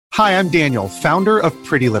Hi, I'm Daniel, founder of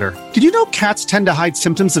Pretty Litter. Did you know cats tend to hide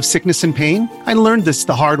symptoms of sickness and pain? I learned this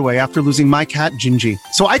the hard way after losing my cat, Gingy.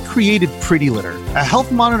 So I created Pretty Litter, a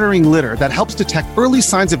health monitoring litter that helps detect early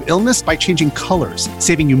signs of illness by changing colors,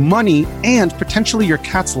 saving you money and potentially your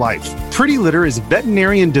cat's life. Pretty Litter is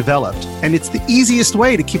veterinarian developed, and it's the easiest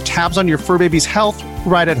way to keep tabs on your fur baby's health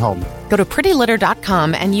right at home. Go to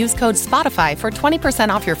prettylitter.com and use code SPOTIFY for 20%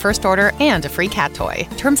 off your first order and a free cat toy.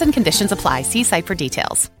 Terms and conditions apply. See site for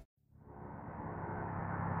details.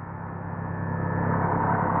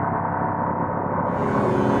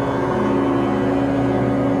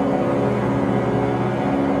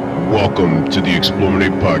 Welcome to the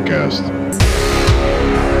Explominate Podcast.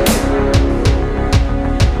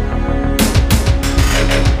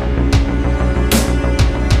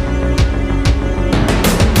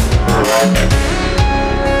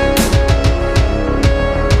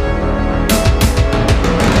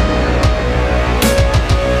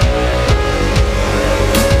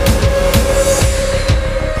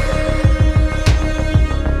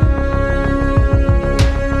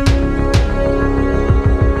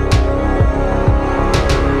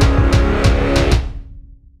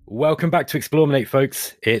 Welcome back to Explominate,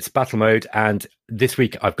 folks. It's Battle Mode, and this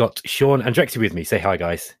week I've got Sean and Drexy with me. Say hi,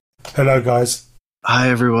 guys. Hello, guys. Hi,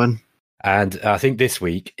 everyone. And I think this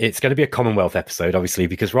week it's going to be a Commonwealth episode, obviously,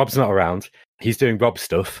 because Rob's not around. He's doing Rob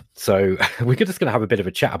stuff. So we're just going to have a bit of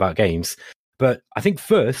a chat about games. But I think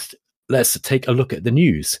first, let's take a look at the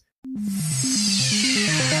news.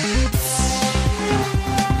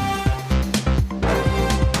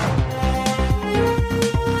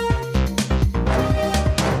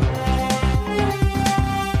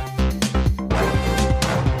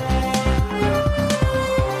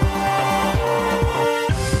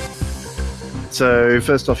 So,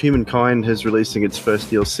 first off, Humankind is releasing its first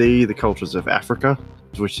DLC, The Cultures of Africa,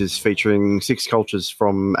 which is featuring 6 cultures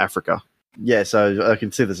from Africa. Yeah, so I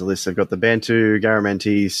can see there's a list. I've got the Bantu,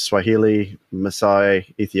 Garamantes, Swahili,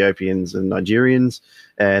 Maasai, Ethiopians, and Nigerians,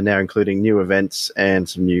 and now including new events and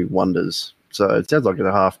some new wonders. So it sounds like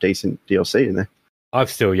a half-decent DLC in there. I've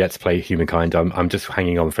still yet to play Humankind. I'm just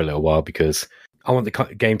hanging on for a little while because I want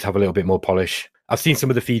the game to have a little bit more polish. I've seen some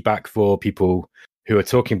of the feedback for people who are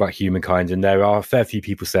talking about Humankind, and there are a fair few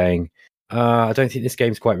people saying, I don't think this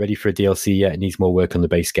game's quite ready for a DLC yet. It needs more work on the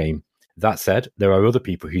base game. That said, there are other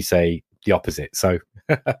people who say the opposite. So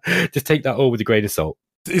just take that all with a grain of salt.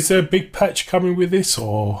 Is there a big patch coming with this,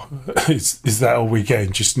 or is that all we're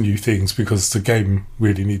getting, just new things? Because the game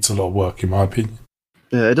really needs a lot of work, in my opinion.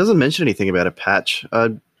 It doesn't mention anything about a patch. I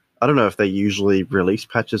don't know if they usually release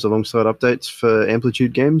patches alongside updates for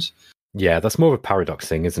Amplitude games. Yeah, that's more of a Paradox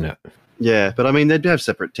thing, isn't it? Yeah, but I mean, they'd have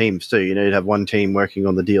separate teams too. You know, you'd have one team working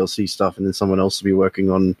on the DLC stuff and then someone else would be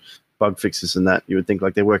working on bug fixes and that. You would think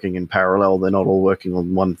like they're working in parallel. They're not all working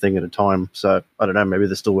on one thing at a time. So, I don't know, maybe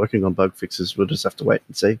they're still working on bug fixes. We'll just have to wait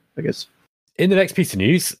and see, I guess. In the next piece of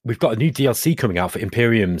news, we've got a new DLC coming out for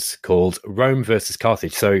Imperium's called Rome versus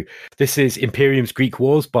Carthage. So this is Imperium's Greek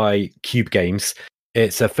Wars by Cube Games.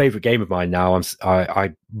 It's a favourite game of mine now.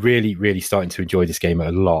 I'm really starting to enjoy this game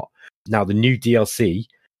a lot. Now, the new DLC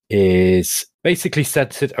is basically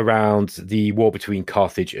centered around the war between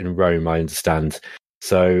Carthage and Rome, I understand.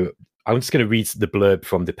 So I'm just going to read the blurb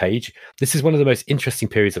from the page. This is one of the most interesting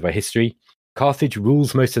periods of our history. Carthage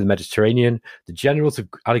rules most of the Mediterranean. The generals of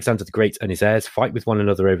Alexander the Great and his heirs fight with one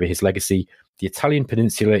another over his legacy. The Italian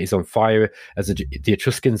peninsula is on fire as the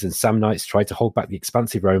Etruscans and Samnites try to hold back the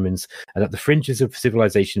expansive Romans, and at the fringes of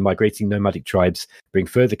civilization, migrating nomadic tribes bring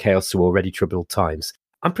further chaos to already troubled times.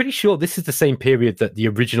 I'm pretty sure this is the same period that the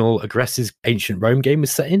original Aggressors Ancient Rome game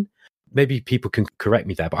was set in. Maybe people can correct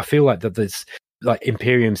me there, but I feel like that there's like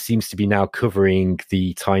Imperium seems to be now covering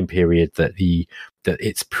the time period that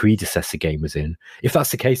its predecessor game was in. If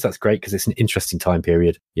that's the case, that's great because it's an interesting time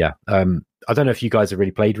period. Yeah. I don't know if you guys have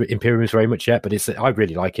really played Imperium very much yet, but I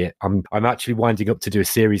really like it. I'm actually winding up to do a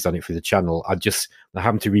series on it for the channel. I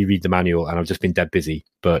having to reread the manual and I've just been dead busy.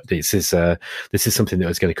 But this is something that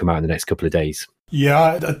is going to come out in the next couple of days.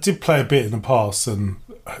 Yeah, I did play a bit in the past, and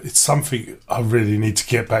it's something I really need to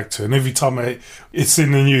get back to. And every time it's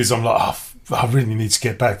in the news, I'm like, I really need to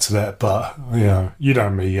get back to that. But you know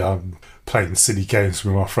me, I'm playing silly games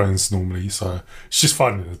with my friends normally, so it's just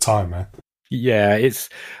finding the time, man. Yeah, it's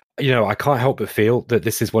I can't help but feel that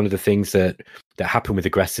this is one of the things that happened with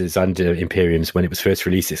Aggressors and Imperiums when it was first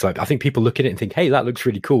released. It's like I think people look at it and think, "Hey, that looks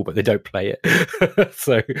really cool," but they don't play it.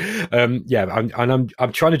 So,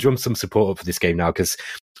 I'm trying to drum some support up for this game now because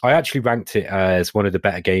I actually ranked it as one of the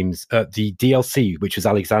better games. The DLC, which was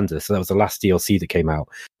Alexander, so that was the last DLC that came out.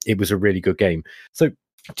 It was a really good game. So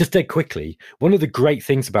just dead quickly, one of the great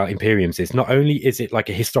things about Imperiums is not only is it like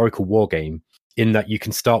a historical war game in that you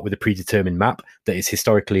can start with a predetermined map that is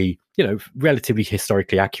historically, relatively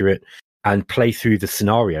historically accurate and play through the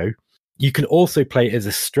scenario. You can also play it as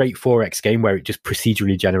a straight 4X game where it just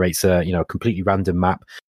procedurally generates a completely random map,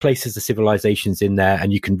 places the civilizations in there,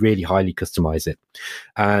 and you can really highly customize it.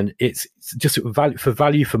 And it's just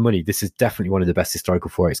value for money. This is definitely one of the best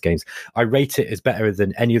historical 4X games. I rate it as better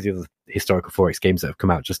than any of the other historical 4X games that have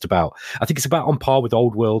come out. Just about, I think it's about on par with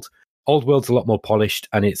Old World. Old World's a lot more polished,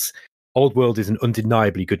 and Old World is an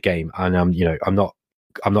undeniably good game. And I'm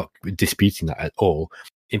not disputing that at all.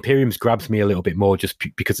 Imperiums grabs me a little bit more just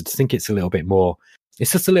because I think it's just a little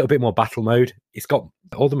bit more battle mode. It's got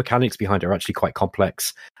all the mechanics behind it are actually quite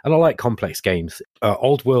complex, and I like complex games.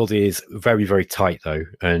 Old World is very, very tight though,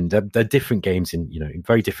 and they're different games in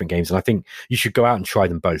very different games. And I think you should go out and try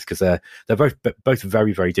them both because they're both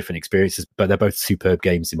very, very different experiences, but they're both superb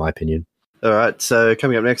games in my opinion. All right, so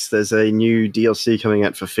coming up next, there's a new DLC coming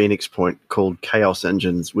out for Phoenix Point called Chaos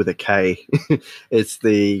Engines with a K. It's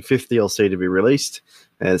the 5th DLC to be released,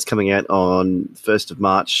 and it's coming out on 1st of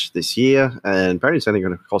March this year, and apparently it's only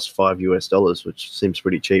going to cost $5, which seems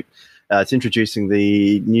pretty cheap. It's introducing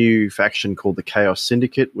the new faction called the Chaos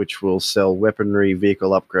Syndicate, which will sell weaponry,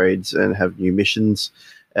 vehicle upgrades, and have new missions.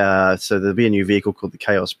 So there'll be a new vehicle called the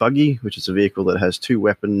Chaos Buggy, which is a vehicle that has 2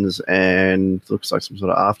 weapons and looks like some sort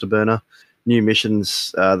of afterburner. New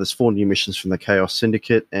missions, there's 4 new missions from the Chaos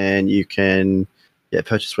Syndicate, and you can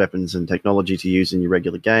purchase weapons and technology to use in your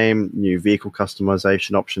regular game, new vehicle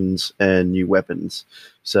customization options, and new weapons.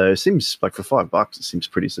 So it seems like for $5, it seems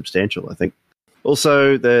pretty substantial, I think.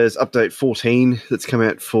 Also, there's update 14 that's come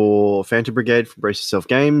out for Phantom Brigade from Brace Yourself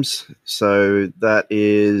Games. So that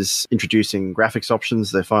is introducing graphics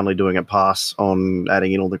options. They're finally doing a pass on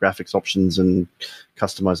adding in all the graphics options and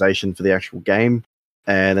customization for the actual game.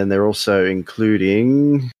 And then they're also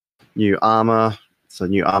including new armor, so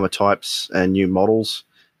new armor types and new models,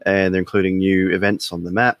 and they're including new events on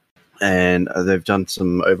the map. And they've done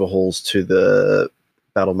some overhauls to the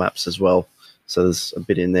battle maps as well. So there's a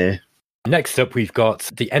bit in there. Next up, we've got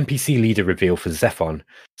the NPC leader reveal for Zephon.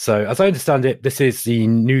 So as I understand it, this is the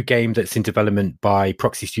new game that's in development by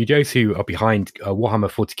Proxy Studios, who are behind Warhammer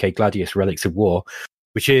 40k Gladius Relics of War,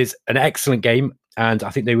 which is an excellent game. And I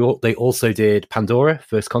think they also did Pandora,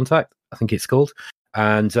 First Contact, I think it's called.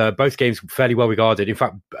 And both games fairly well regarded. In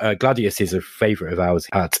fact, Gladius is a favourite of ours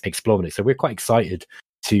at Explorminate. So we're quite excited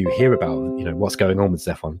to hear about what's going on with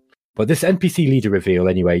Zephon. But this NPC leader reveal,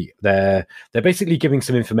 anyway, they're basically giving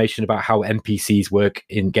some information about how NPCs work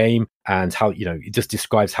in game and how it just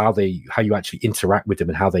describes how you actually interact with them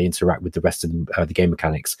and how they interact with the rest of the game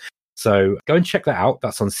mechanics. So go and check that out.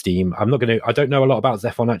 That's on Steam. I don't know a lot about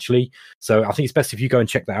Zephon actually, so I think it's best if you go and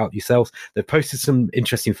check that out yourselves. They've posted some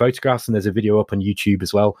interesting photographs and there's a video up on YouTube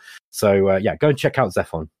as well. So go and check out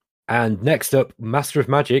Zephon. And next up, Master of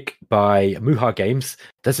Magic by Muha Games.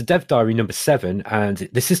 There's a dev diary number 7, and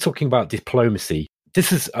this is talking about diplomacy.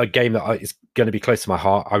 This is a game that is going to be close to my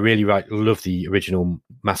heart. I really love the original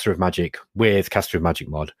Master of Magic with Caster of Magic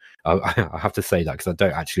mod. I have to say that because I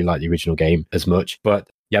don't actually like the original game as much. But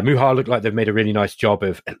yeah, Muha look like they've made a really nice job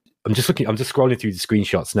of. I'm just scrolling through the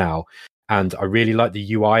screenshots now, and I really like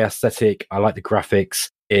the UI aesthetic. I like the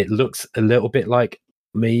graphics. It looks a little bit like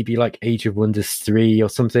maybe like Age of Wonders 3 or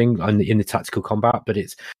something in the tactical combat, but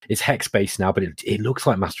it's hex based now, but it looks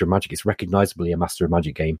like Master of Magic. It's recognizably a Master of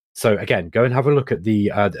Magic game. So again, go and have a look at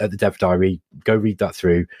the dev diary, go read that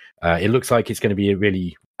through. It looks like it's going to be a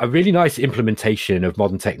really nice implementation of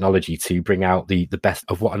modern technology to bring out the best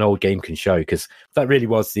of what an old game can show, because that really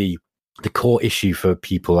was the core issue for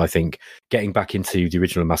people, I think, getting back into the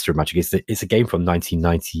original Master of Magic. It's a game from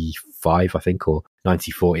 1995, I think, or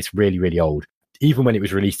 94. It's really, really old. Even when it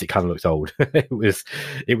was released, it kind of looked old. It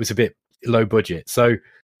was a bit low budget. So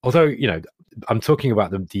although, I'm talking about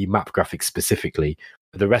the map graphics specifically,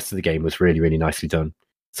 the rest of the game was really, really nicely done.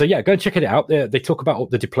 So yeah, go and check it out. They talk about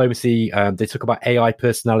the diplomacy. They talk about AI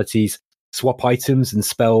personalities, swap items and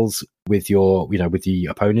spells with with the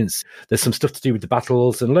opponents. There's some stuff to do with the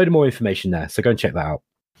battles and a load of more information there. So go and check that out.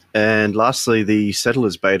 And lastly, the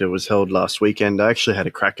Settlers beta was held last weekend. I actually had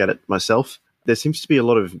a crack at it myself. There seems to be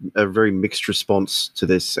a very mixed response to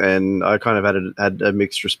this, and I kind of had a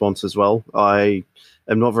mixed response as well. I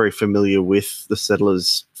am not very familiar with the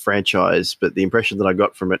Settlers franchise, but the impression that I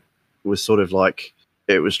got from it was sort of like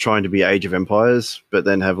it was trying to be Age of Empires, but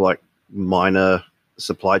then have like minor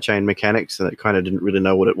supply chain mechanics, and it kind of didn't really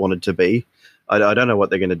know what it wanted to be. I don't know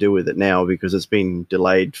what they're going to do with it now because it's been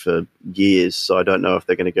delayed for years, so I don't know if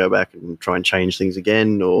they're going to go back and try and change things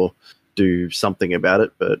again or do something about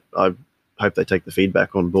it, but I hope they take the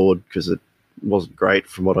feedback on board because it wasn't great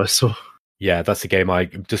from what I saw. Yeah, that's a game I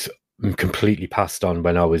just completely passed on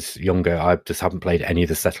when I was younger. I just haven't played any of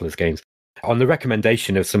the Settlers games. On the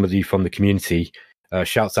recommendation of somebody from the community,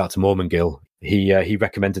 shouts out to Mormon he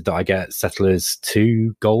recommended that I get Settlers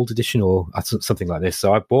 2 Gold Edition or something like this.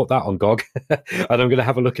 So I bought that on GOG, and I'm going to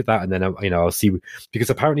have a look at that, and then I'll see, because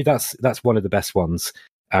apparently that's one of the best ones,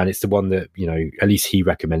 and it's the one that at least he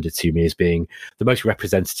recommended to me as being the most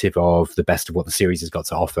representative of the best of what the series has got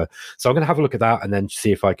to offer. So I'm going to have a look at that and then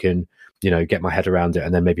see if I can get my head around it,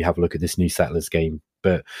 and then maybe have a look at this new Settlers game.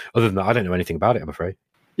 But other than that, I don't know anything about it, I'm afraid.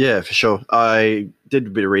 Yeah, for sure. I did a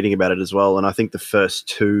bit of reading about it as well, and I think the first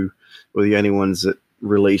 2 were the only ones that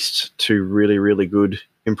released 2 really, really good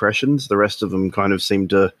impressions. The rest of them kind of seemed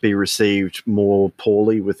to be received more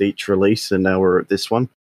poorly with each release, and now we're at this one.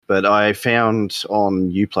 But I found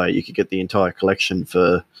on Uplay you could get the entire collection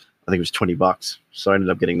for, I think it was $20. So I ended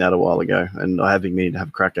up getting that a while ago, and I have been meaning to have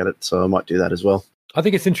a crack at it, so I might do that as well. I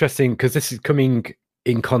think it's interesting because this is coming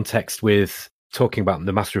in context with talking about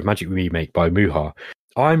the Master of Magic remake by Muha.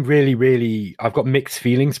 I've got mixed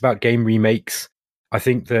feelings about game remakes. I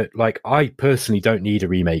think that, I personally don't need a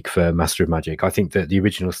remake for Master of Magic. I think that the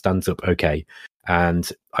original stands up okay. And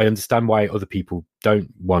I understand why other people don't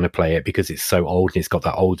want to play it because it's so old and it's got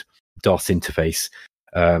that old DOS interface.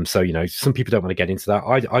 So, some people don't want to get into that.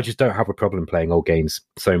 I just don't have a problem playing old games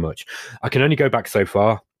so much. I can only go back so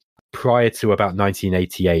far. Prior to about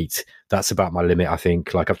 1988, that's about my limit, I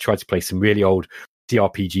think. I've tried to play some really old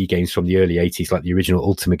CRPG games from the early 80s, like the original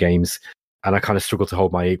Ultima games, and I kind of struggle to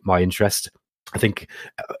hold my interest. I think,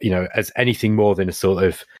 as anything more than a sort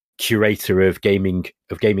of curator of gaming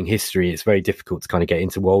history, it's very difficult to kind of get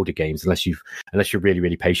into older games unless you're really,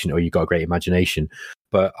 really patient or you've got a great imagination.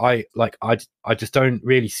 But I just don't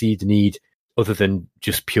really see the need, other than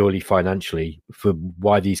just purely financially, for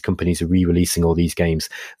why these companies are re-releasing all these games.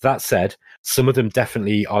 That said, some of them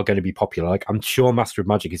definitely are going to be popular. I'm sure Master of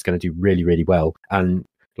Magic is going to do really, really well. And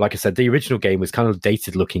like I said, the original game was kind of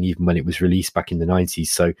dated looking even when it was released back in the 90s.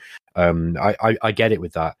 So I get it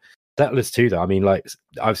with that. Settlers 2, though,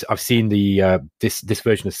 I've seen the this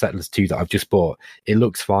version of Settlers 2 that I've just bought. It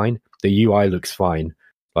looks fine. The UI looks fine.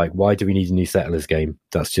 Why do we need a new Settlers game?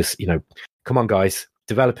 That's just, come on, guys.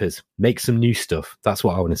 Developers, make some new stuff. That's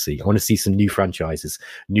what I want to see. I want to see some new franchises,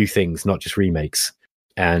 new things, not just remakes.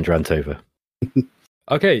 And rant over.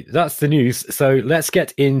 Okay, that's the news. So let's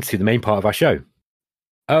get into the main part of our show.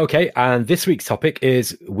 Okay, and this week's topic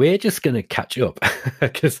is we're just going to catch up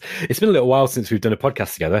because it's been a little while since we've done a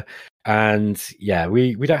podcast together. And yeah,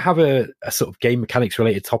 we don't have a sort of game mechanics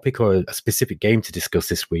related topic or a specific game to discuss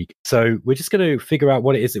this week. So we're just going to figure out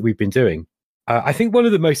what it is that we've been doing. I think one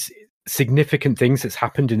of the most significant things that's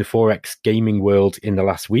happened in the 4X gaming world in the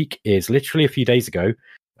last week is literally a few days ago.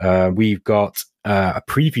 We've got a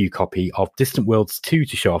preview copy of Distant Worlds 2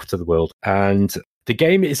 to show off to the world. And the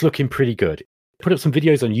game is looking pretty good. Put up some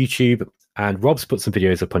videos on YouTube, and Rob's put some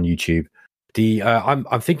videos up on YouTube.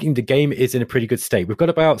 I'm thinking the game is in a pretty good state. We've got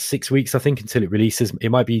about 6 weeks, I think, until it releases. It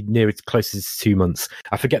might be near as close as 2 months.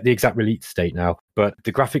 I forget the exact release date now, but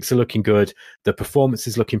the graphics are looking good. The performance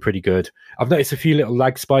is looking pretty good. I've noticed a few little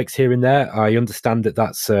lag spikes here and there. I understand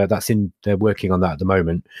that they're working on that at the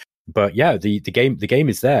moment. But yeah, the game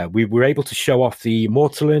is there. We were able to show off the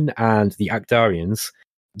Mortallon and the Actarians.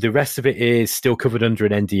 The rest of it is still covered under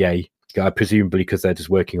an NDA. Presumably because they're just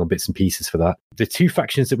working on bits and pieces for that. The 2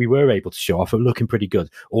 factions that we were able to show off are looking pretty good.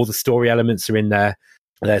 All the story elements are in there.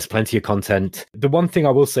 There's plenty of content. The one thing I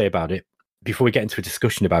will say about it, before we get into a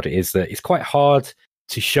discussion about it, is that it's quite hard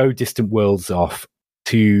to show Distant Worlds off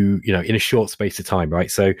to, in a short space of time,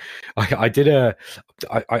 right? So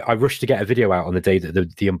I rushed to get a video out on the day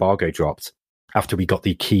that the embargo dropped after we got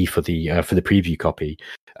the key for the preview copy.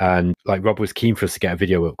 And Rob was keen for us to get a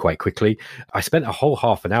video up quite quickly. I spent a whole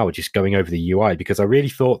half an hour just going over the UI because I really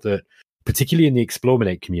thought that, particularly in the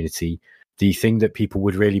Explorminate community, the thing that people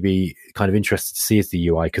would really be kind of interested to see is the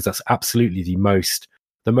UI, because that's absolutely the most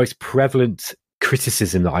prevalent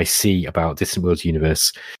criticism that I see about Distant Worlds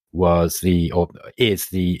universe is the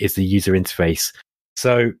user interface.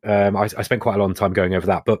 So I spent quite a long time going over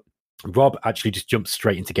that, but Rob actually just jumped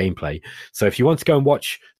straight into gameplay. So if you want to go and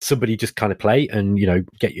watch somebody just kind of play and,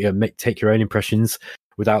 take your own impressions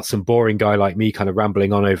without some boring guy like me kind of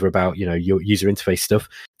rambling on over about, your user interface stuff,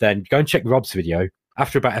 then go and check Rob's video.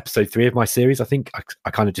 After about episode 3 of my series, I think I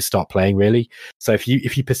kind of just start playing really. So if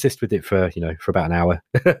you persist with it for about an hour,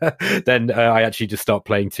 then I actually just start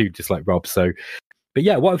playing too, just like Rob. So, but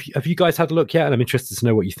yeah, what have you guys had a look yet? And I'm interested to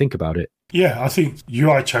know what you think about it. Yeah, I think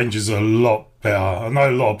UI changes are a lot better. I know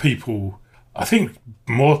a lot of people I think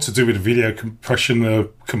more to do with the video compression. They're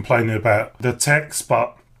complaining about the text,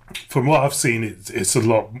 but from what I've seen, it's a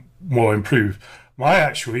lot more improved. My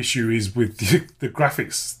actual issue is with the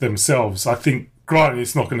graphics themselves. I think, granted,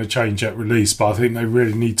 it's not going to change at release, but I think they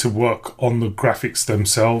really need to work on the graphics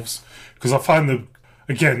themselves. Because I find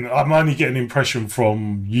again, I'm only getting an impression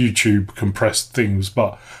from YouTube compressed things,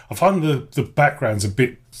 but I find the background's a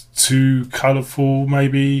bit too colourful,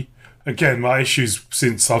 maybe. Again, my issues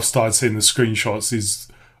since I've started seeing the screenshots is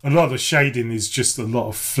a lot of the shading is just a lot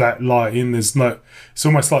of flat lighting. It's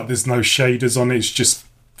almost like there's no shaders on it. It's just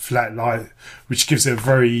flat light, which gives it a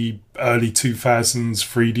very early 2000s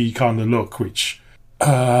 3D kind of look, which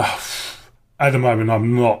at the moment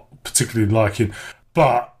I'm not particularly liking.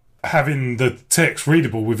 But having the text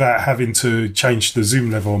readable without having to change the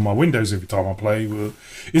zoom level on my windows every time I play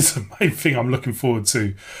is the main thing I'm looking forward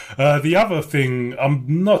to. The other thing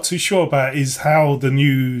I'm not too sure about is how the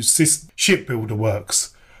new ship builder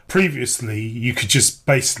works. Previously, you could just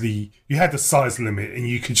you had the size limit and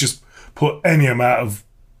you could just put any amount of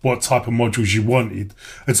what type of modules you wanted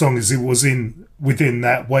as long as it was within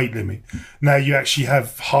that weight limit. Now you actually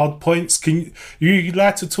have hard points. Can you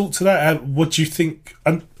like to talk to that? What do you think?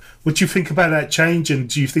 What do you think about that change? And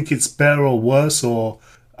do you think it's better or worse? Or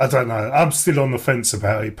I don't know. I'm still on the fence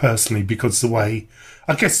about it personally because the way,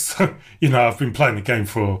 I guess, I've been playing the game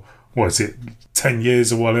for, 10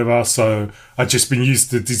 years or whatever. So I've just been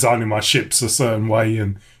used to designing my ships a certain way.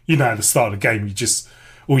 And, at the start of the game,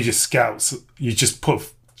 all your scouts, you just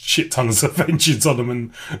put shit tons of engines on them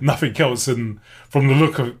and nothing else. And from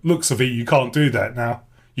the looks of it, you can't do that now.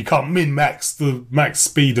 You can't min-max the max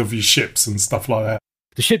speed of your ships and stuff like that.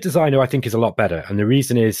 The ship designer, I think, is a lot better. And the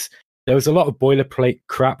reason is there was a lot of boilerplate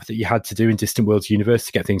crap that you had to do in Distant Worlds Universe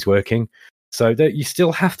to get things working. So that you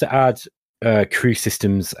still have to add crew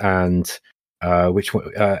systems and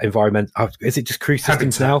environment. Is it just crew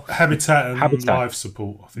systems now? Habitat and life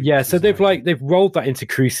support, I think. Yeah, so they've rolled that into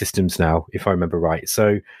crew systems now, if I remember right.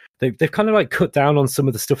 So they've kind of cut down on some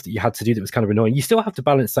of the stuff that you had to do that was kind of annoying. You still have to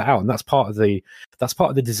balance that out, and that's part of the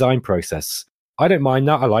design process. I don't mind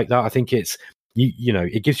that. I like that. I think it's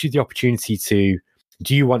it gives you the opportunity to,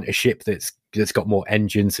 do you want a ship that's got more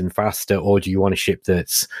engines and faster, or do you want a ship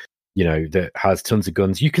that's, that has tons of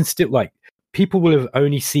guns? You can still, people will have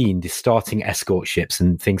only seen the starting escort ships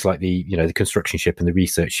and things like the construction ship and the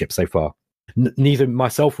research ship so far. Neither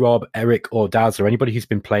myself, Rob, Eric, or Daz, or anybody who's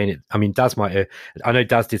been playing it. I mean, Daz I know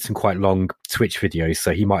Daz did some quite long Twitch videos,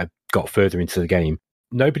 so he might have got further into the game.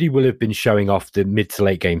 Nobody will have been showing off the mid to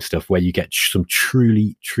late game stuff where you get some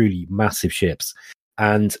truly, truly massive ships,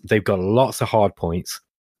 and they've got lots of hard points.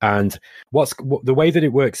 And the way that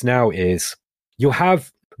it works now is you'll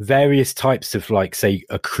have various types of, say,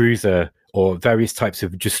 a cruiser or various types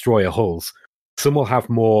of destroyer hulls. Some will have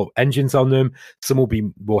more engines on them. Some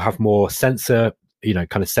will have more sensor,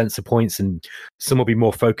 kind of sensor points, and some will be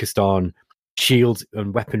more focused on shields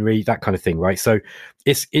and weaponry, that kind of thing, right? So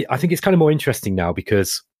I think it's kind of more interesting now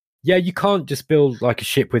because, you can't just build a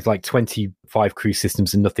ship with 25 crew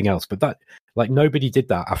systems and nothing else. But that, nobody did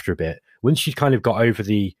that after a bit. Once you kind of got over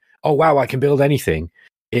the, oh wow, I can build anything,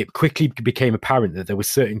 it quickly became apparent that there were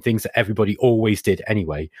certain things that everybody always did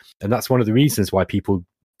anyway. And that's one of the reasons why people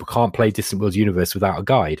can't play Distant Worlds Universe without a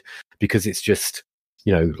guide, because it's just,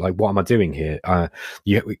 what am I doing here? And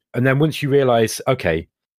then once you realize, okay,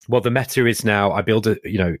 well, the meta is now, I build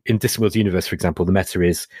in Distant Worlds Universe, for example, the meta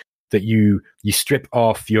is that you strip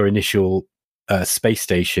off your initial space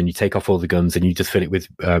station, you take off all the guns, and you just fill it with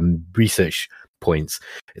research points.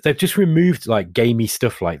 They've just removed gamey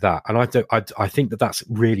stuff like that, and I think that's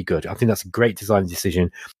really good. I think that's a great design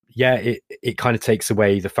decision. Yeah, it kind of takes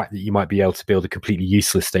away the fact that you might be able to build a completely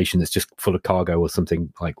useless station that's just full of cargo or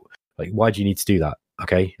something. Like why do you need to do that?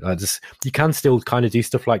 Okay, you can still kind of do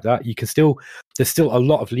stuff like that. There's still a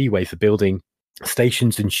lot of leeway for building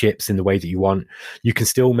stations and ships in the way that you want. You can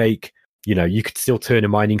still make, you could still turn a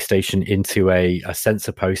mining station into a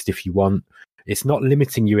sensor post if you want. It's not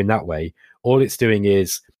limiting you in that way. All it's doing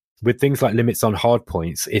is, with things like limits on hard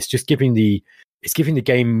points, it's just giving the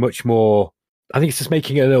game much more. I think it's just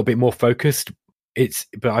making it a little bit more focused. I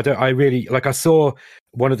saw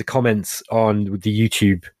one of the comments on the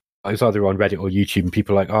YouTube. I was either on Reddit or YouTube, and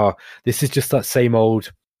people are like, "Oh, this is just that same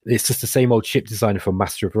old. It's just the same old ship designer from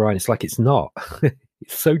Master of Orion." It's it's not.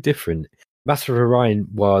 It's so different. Master of Orion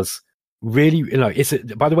was really,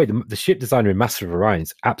 by the way, the ship designer in Master of Orion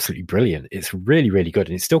is absolutely brilliant. It's really, really good,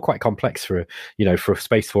 and it's still quite complex for a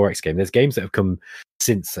Space 4X game. There's games that have come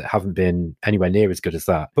since that haven't been anywhere near as good as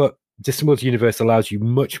that. But Distant Worlds Universe allows you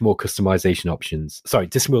much more customization options. Sorry,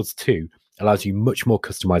 Distant Worlds 2 allows you much more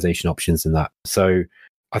customization options than that. So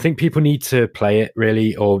I think people need to play it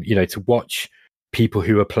really, or to watch people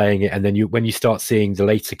who are playing it, and then when you start seeing the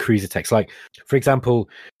later cruiser techs, like for example,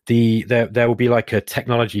 there will be like a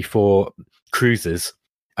technology for cruisers,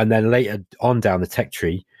 and then later on down the tech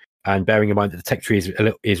tree, and bearing in mind that the tech tree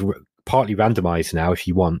is partly randomized now if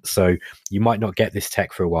you want, so you might not get this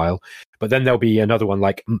tech for a while, but then there'll be another one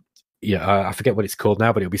like I forget what it's called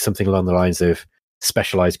now, but it'll be something along the lines of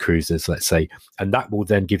specialized cruisers, let's say, and that will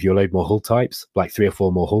then give you a load more hull types, like 3 or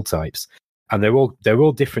 4 more hull types, and they're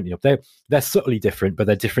all different enough. They're subtly different, but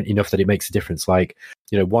they're different enough that it makes a difference. Like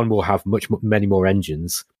one will have many more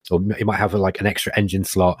engines, or it might have like an extra engine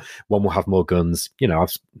slot. One will have more guns,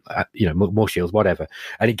 more shields, whatever,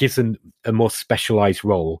 and it gives them a more specialized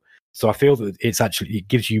role. So I feel that it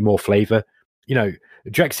gives you more flavor.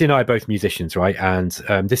 Drexy and I are both musicians, right? And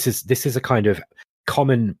this is a kind of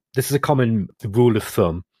common rule of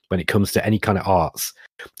thumb when it comes to any kind of arts,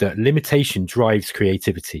 that limitation drives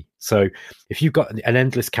creativity. So if you've got an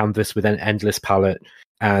endless canvas with an endless palette,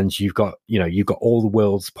 and you've got all the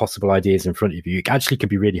world's possible ideas in front of you, it actually can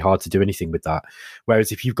be really hard to do anything with that.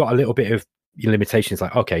 Whereas if you've got a little bit of limitations,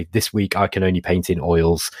 like, okay, this week I can only paint in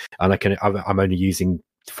oils, and I'm only using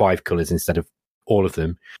 5 colors instead of all of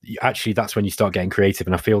them. Actually, that's when you start getting creative,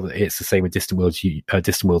 and I feel that it's the same with Distant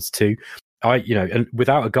Worlds 2. And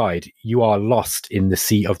without a guide, you are lost in the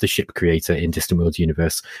sea of the ship creator in Distant Worlds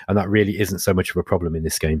universe, and that really isn't so much of a problem in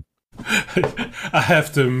this game. I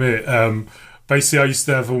have to admit, basically, I used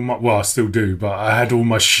to have I still do, but I had all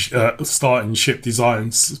my starting ship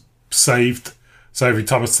designs saved. So every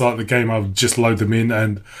time I start the game, I would just load them in,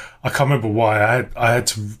 and I can't remember why I had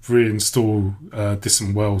to reinstall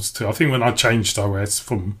Distant Worlds 2. I think when I changed OS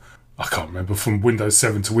from Windows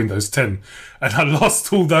 7 to Windows 10, and I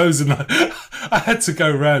lost all those, and I had to go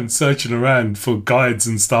around searching around for guides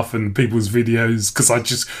and stuff and people's videos, because I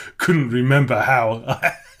just couldn't remember how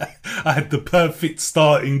I had the perfect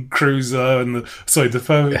starting cruiser and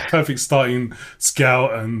the perfect starting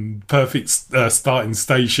scout and perfect starting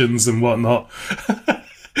stations and whatnot.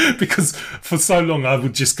 Because for so long I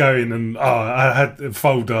would just go in and I had a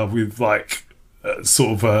folder with like all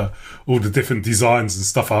the different designs and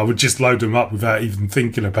stuff. I would just load them up without even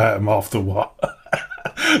thinking about them after a while.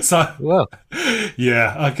 So, well,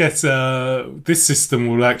 yeah, I guess this system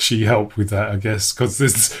will actually help with that, I guess, because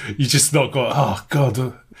you just not got, oh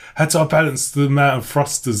God, how do I balance the amount of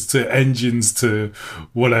thrusters to engines to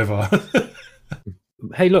whatever?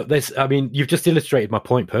 Hey, look, you've just illustrated my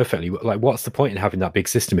point perfectly. Like, what's the point in having that big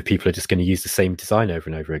system if people are just going to use the same design over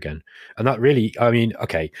and over again? And that really,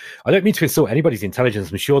 okay, I don't mean to insult anybody's intelligence.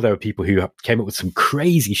 I'm sure there are people who came up with some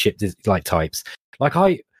crazy ship like types. Like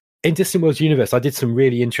in Distant Worlds universe, I did some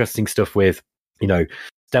really interesting stuff with,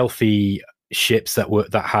 stealthy ships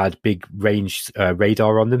that had big range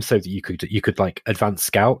radar on them, so that you could like advance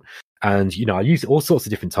scout. And I use all sorts of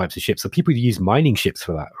different types of ships. So people use mining ships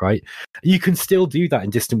for that, right? You can still do that in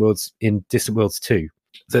Distant Worlds 2.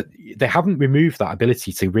 That they haven't removed that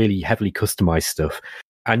ability to really heavily customize stuff.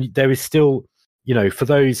 And there is still, for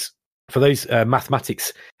those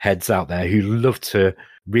mathematics heads out there who love to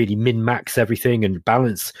really min-max everything and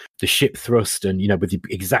balance the ship thrust and with the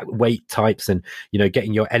exact weight types and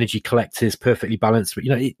getting your energy collectors perfectly balanced. But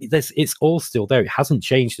it's all still there. It hasn't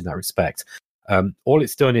changed in that respect. All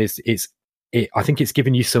it's done is I think it's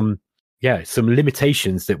given you some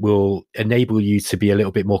limitations that will enable you to be a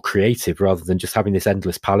little bit more creative rather than just having this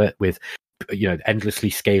endless palette with endlessly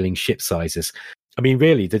scaling ship sizes. I mean,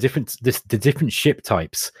 really, the different ship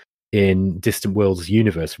types in Distant Worlds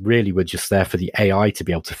universe really were just there for the AI to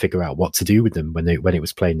be able to figure out what to do with them when it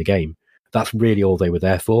was playing the game. That's really all they were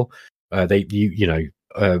there for. Other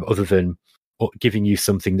than giving you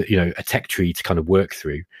something that a tech tree to kind of work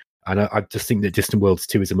through. And I just think that Distant Worlds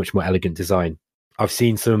 2 is a much more elegant design. I've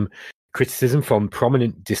seen some criticism from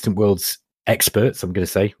prominent Distant Worlds experts, I'm going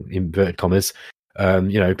to say, inverted commas,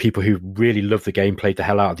 people who really love the game, played the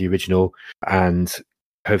hell out of the original, and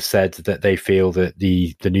have said that they feel that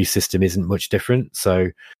the new system isn't much different.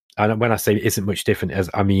 So, and when I say it isn't much different,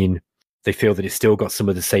 I mean they feel that it's still got some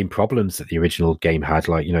of the same problems that the original game had.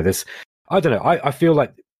 Like, there's, I don't know, I feel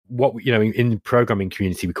like what, in the programming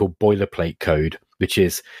community we call boilerplate code, which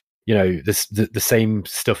is, the same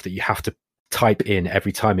stuff that you have to type in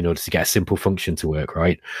every time in order to get a simple function to work,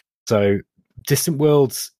 right? So Distant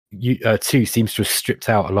Worlds 2 seems to have stripped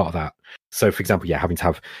out a lot of that. So, for example, having to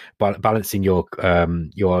have balancing your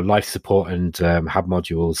life support and hab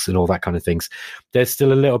modules and all that kind of things. There's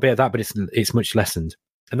still a little bit of that, but it's much lessened,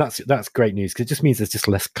 and that's great news because it just means there's just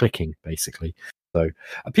less clicking, basically. So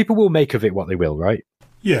people will make of it what they will, right?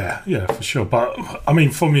 Yeah, for sure. But I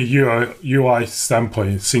mean, from a UI standpoint,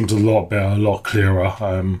 it seems a lot better, a lot clearer.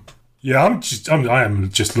 Yeah, I am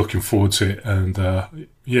just looking forward to it, and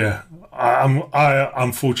yeah, I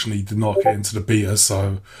unfortunately did not get into the beta,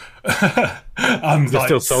 so I'm You're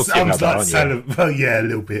still salty about that, aren't you? well, yeah, a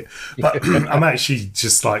little bit, but I'm actually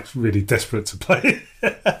just like really desperate to play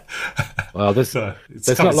it. Well, there's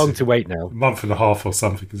not long to wait now. A month and a half or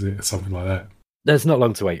something, is it? Something like that. There's not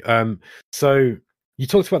long to wait. So you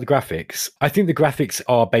talked about the graphics. I think the graphics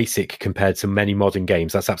are basic compared to many modern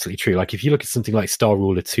games. That's absolutely true. Like if you look at something like Star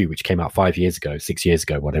Ruler 2, which came out 5 years ago, 6 years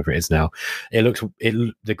ago, whatever it is now, the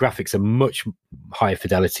graphics are much higher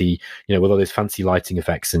fidelity, with all those fancy lighting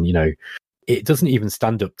effects, and it doesn't even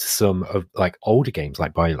stand up to some of like older games,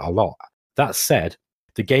 like by a lot. That said,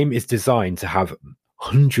 the game is designed to have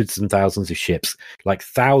hundreds and thousands of ships, like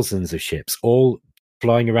thousands of ships, all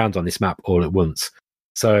flying around on this map all at once.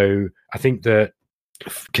 So I think that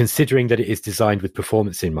considering that it is designed with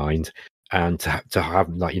performance in mind and to have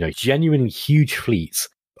like genuinely huge fleets,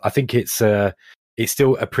 I think it's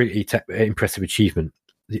still a pretty impressive achievement.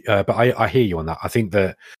 But I hear you on that. I think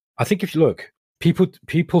if you look,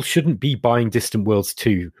 people shouldn't be buying Distant Worlds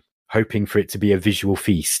 2 hoping for it to be a visual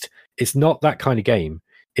feast. It's not that kind of game.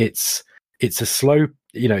 It's a slow,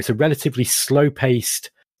 it's a relatively slow paced,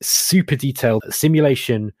 super detailed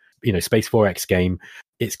simulation, Space 4X game.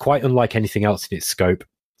 It's quite unlike anything else in its scope.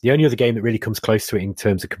 The only other game that really comes close to it in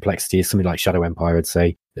terms of complexity is something like Shadow Empire, I'd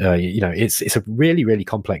say. It's a really, really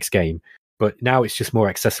complex game, but now it's just more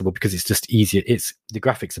accessible because it's just easier. The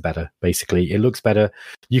graphics are better, basically. It looks better.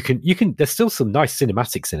 You can. There's still some nice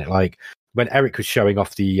cinematics in it, like when Eric was showing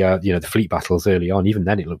off the the fleet battles early on. Even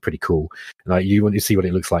then, it looked pretty cool. Like you want to see what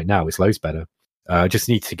it looks like now. It's loads better. Just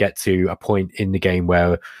need to get to a point in the game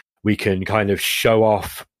where we can kind of show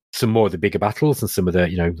off some more of the bigger battles and some of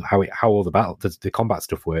the how all the combat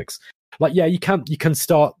stuff works. Like you can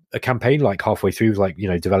start a campaign like halfway through, like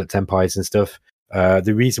developed empires and stuff.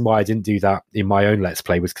 The reason why I didn't do that in my own Let's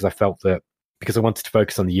Play was because I felt that because I wanted to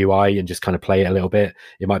focus on the UI and just kind of play it a little bit,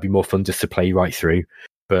 it might be more fun just to play right through.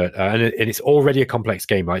 But and it's already a complex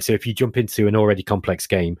game, right? So if you jump into an already complex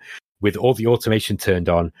game with all the automation turned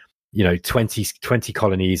on, 20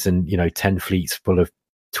 colonies and 10 fleets full of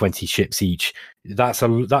 20 ships each, that's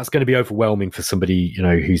going to be overwhelming for somebody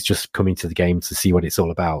who's just coming to the game to see what it's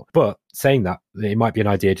all about. But saying that, it might be an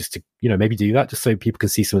idea just to maybe do that just so people can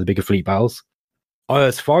see some of the bigger fleet battles.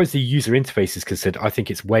 As far as the user interface is concerned, I think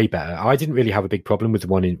it's way better. I didn't really have a big problem with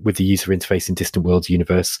with the user interface in Distant Worlds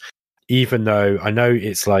Universe, even though I know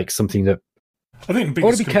it's like something that I think the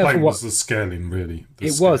biggest complaint was the scaling. Really,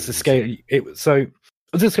 was the scale. So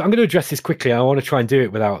I'm going to address this quickly. I want to try and do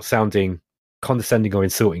it without sounding condescending or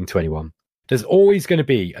insulting to anyone. There's always going to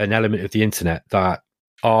be an element of the internet that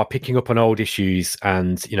are picking up on old issues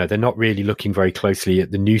and they're not really looking very closely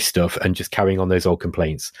at the new stuff and just carrying on those old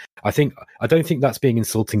complaints. I don't think that's being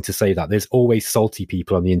insulting to say that. There's always salty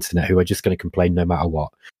people on the internet who are just going to complain no matter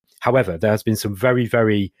what. However, there has been some very,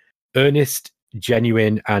 very earnest,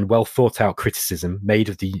 genuine and well thought out criticism made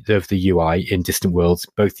of the UI in Distant Worlds,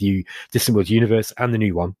 both the Distant Worlds universe and the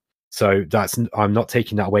new one. So I'm not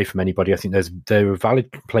taking that away from anybody. I think there are valid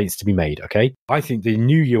complaints to be made. Okay, I think the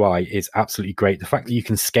new UI is absolutely great. The fact that you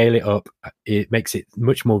can scale it up, it makes it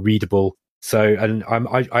much more readable. So, and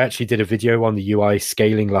I actually did a video on the UI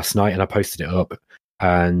scaling last night, and I posted it up.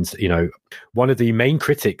 And one of the main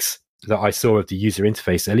critics that I saw of the user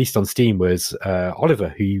interface, at least on Steam, was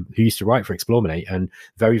Oliver, who used to write for Explorminate, and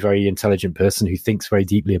very, very intelligent person who thinks very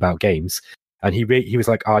deeply about games. And he was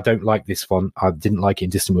like, I don't like this font. I didn't like it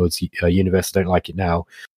in Distant Worlds Universe. I don't like it now.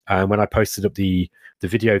 And when I posted up the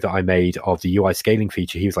video that I made of the UI scaling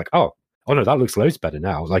feature, he was like, oh no, that looks loads better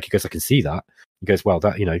now. Like, he goes, I can see that. He goes, well,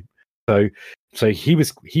 that, so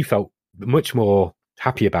he felt much more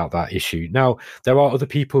happy about that issue. Now, there are other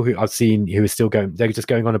people who I've seen who are still they're just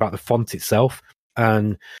going on about the font itself.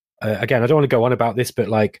 And again, I don't want to go on about this, but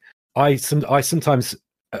like, I sometimes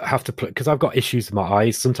have to play because I've got issues with my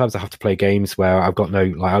eyes. Sometimes I have to play games where I've got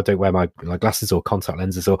I don't wear my glasses or contact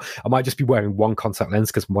lenses, or I might just be wearing one contact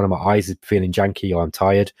lens because one of my eyes is feeling janky or I'm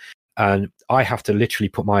tired, and I have to literally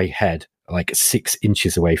put my head like 6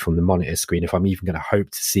 inches away from the monitor screen if I'm even going to hope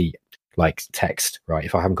to see like text, right?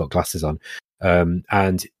 If I haven't got glasses on,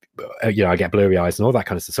 and I get blurry eyes and all that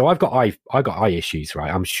kind of stuff. So I've got eye issues,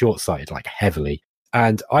 right? I'm short-sighted, like heavily,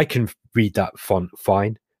 and I can read that font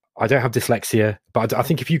fine. I don't have dyslexia, but I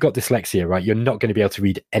think if you've got dyslexia, right, you're not going to be able to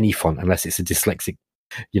read any font unless it's a dyslexic,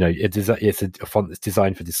 it's a font that's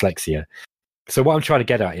designed for dyslexia. So what I'm trying to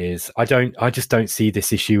get at is I just don't see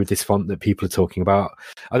this issue with this font that people are talking about.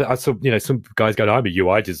 I saw, some guys going, I'm a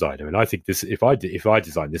UI designer, and I think this if I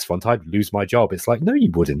designed this font, I'd lose my job. It's like, no,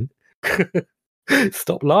 you wouldn't.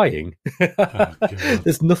 Stop lying. Oh,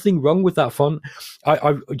 There's nothing wrong with that font.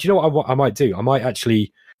 Do you know what I might do? I might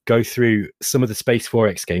actually go through some of the Space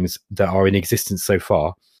 4X games that are in existence so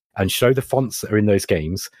far and show the fonts that are in those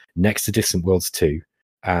games next to Distant Worlds 2.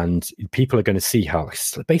 And people are going to see how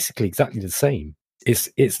it's basically exactly the same.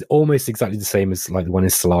 It's almost exactly the same as like the one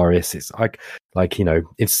in Solaris. It's like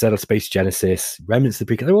Interstellar Space Genesis, Remnants of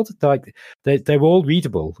the Beacon. They're all like they're all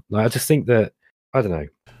readable. Like, I just think that I don't know.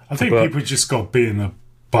 I think people just got bit in the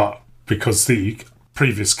butt because the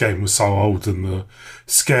previous game was so old and the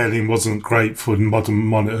scaling wasn't great for modern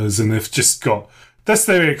monitors, and they've just got that's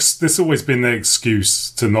always been their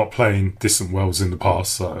excuse to not playing Distant Worlds in the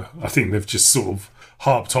past. So I think they've just sort of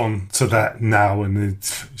harped on to that now, and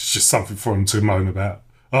it's just something for them to moan about.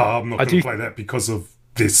 I'm not going to play that because of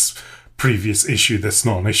this previous issue that's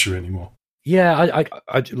not an issue anymore. Yeah,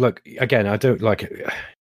 I look, again, I don't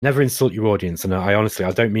never insult your audience, and I honestly,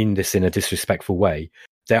 I don't mean this in a disrespectful way.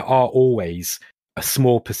 There are always a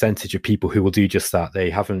small percentage of people who will do just that.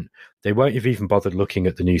 They won't have even bothered looking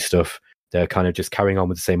at the new stuff. They're kind of just carrying on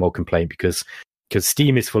with the same old complaint because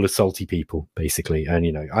Steam is full of salty people, basically.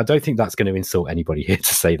 And, I don't think that's going to insult anybody here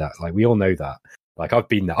to say that. Like, we all know that. Like, I've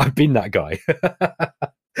been that guy.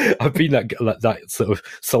 I've been that sort of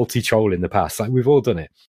salty troll in the past. Like, we've all done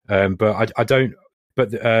it. But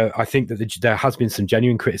I think that there has been some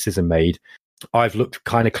genuine criticism made. I've looked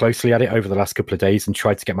kind of closely at it over the last couple of days and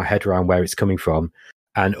tried to get my head around where it's coming from.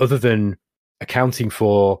 And other than accounting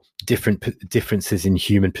for differences in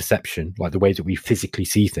human perception, like the way that we physically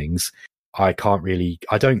see things, I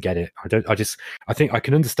don't get it. I think I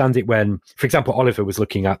can understand it when, for example, Oliver was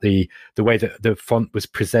looking at the way that the font was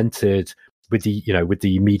presented with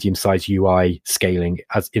the medium-sized UI scaling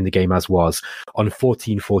as in the game as was on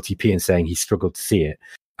 1440p and saying he struggled to see it.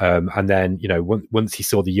 And then, once he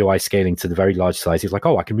saw the UI scaling to the very large size, he was like,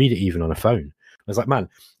 oh, I can read it even on a phone. I was like, man,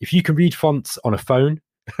 if you can read fonts on a phone,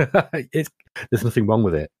 there's nothing wrong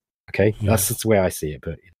with it. Okay. Yeah. That's just the way I see it.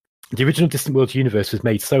 But the original Distant Worlds universe was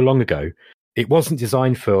made so long ago, it wasn't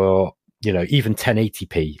designed for, even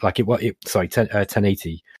 1080p,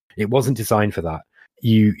 1080. It wasn't designed for that.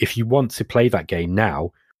 If you want to play that game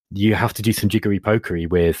now, you have to do some jiggery pokery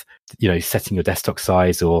with, setting your desktop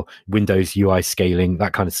size or Windows UI scaling,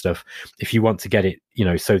 that kind of stuff. If you want to get it,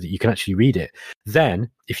 so that you can actually read it. Then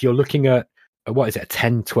if you're looking at, what is it, a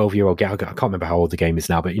 10, 12-year-old game? I can't remember how old the game is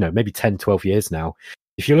now, but, maybe 10, 12 years now.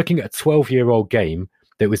 If you're looking at a 12-year-old game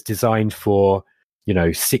that was designed for,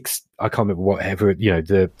 six, I can't remember whatever,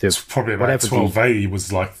 it's probably about 1280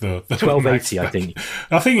 was like the 1280, I think.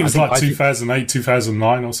 I think it was 2008,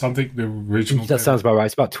 2009 or something, the original. That sounds about right.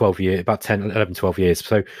 It's about 12 years, about 10, 11, 12 years.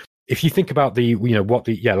 So if you think about like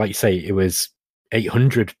you say, it was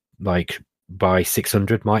 800, like by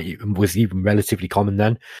 600 was even relatively common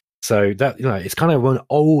then. So that, it's kind of an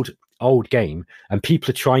old game, and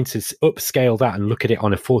people are trying to upscale that and look at it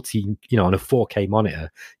on a 4K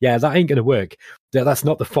monitor. Yeah, that ain't going to work. That's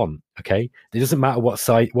not the font. Okay, it doesn't matter what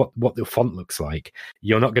size, what the font looks like.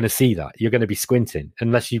 You're not going to see that. You're going to be squinting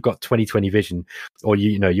unless you've got 20/20 vision, or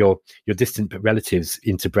your distant relatives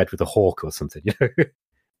interbred with a hawk or something.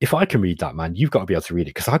 If I can read that, man, you've got to be able to read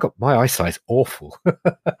it, because my eyesight's awful.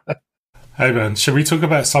 Hey man, shall we talk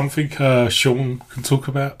about something Sean can talk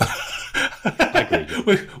about? I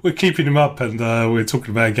agree. We're keeping him up, and we're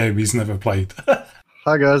talking about a game he's never played.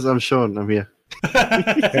 Hi guys, I'm Sean. I'm here.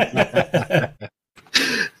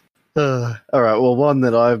 All right. Well, one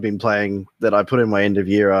that I've been playing that I put in my end of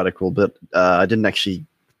year article, but I didn't actually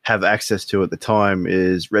have access to at the time,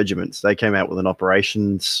 is Regiments. They came out with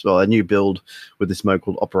a new build with this mode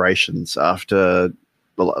called Operations after.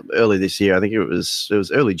 Early this year, I think it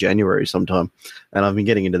was early January sometime, and I've been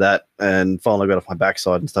getting into that and finally got off my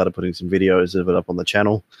backside and started putting some videos of it up on the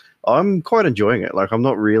channel. I'm quite enjoying it. Like, I'm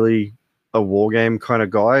not really a war game kind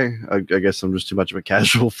of guy. I guess I'm just too much of a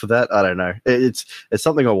casual for that. I don't know. It's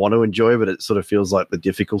something I want to enjoy, but it sort of feels like the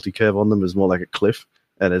difficulty curve on them is more like a cliff.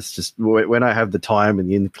 And it's just when I have the time and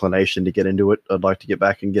the inclination to get into it, I'd like to get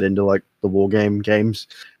back and get into like the war games.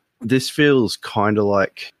 This feels kind of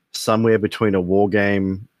like somewhere between a war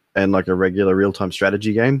game and like a regular real-time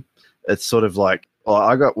strategy game. It's sort of like,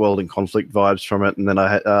 I got World and Conflict vibes from it, and then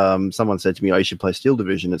I had someone said to me, you should play Steel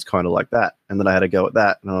Division, it's kind of like that. And then I had a go at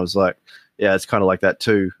that, and I was like, yeah, it's kind of like that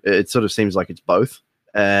too. It sort of seems like it's both,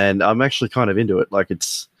 and I'm actually kind of into it. Like,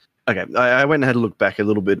 it's okay. I went and had a look back a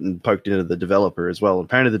little bit and poked into the developer as well.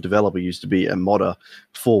 Apparently the developer used to be a modder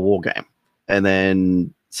for war game, and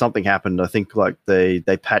then something happened. I think like they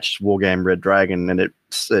patched Wargame Red Dragon and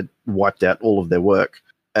it wiped out all of their work,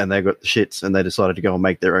 and they got the shits and they decided to go and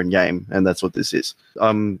make their own game, and that's what this is.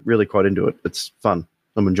 I'm really quite into it. It's fun.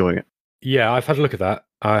 I'm enjoying it. Yeah, I've had a look at that.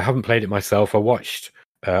 I haven't played it myself. I watched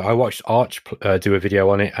Arch do a video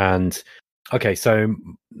on it, and okay, so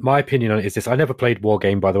my opinion on it is this. I never played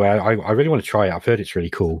Wargame, by the way. I really want to try it. I've heard it's really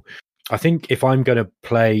cool. I think if I'm going to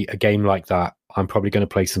play a game like that, I'm probably going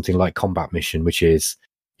to play something like Combat Mission, which is,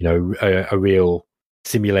 a real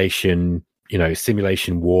simulation,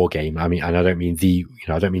 simulation war game. I mean, and I don't mean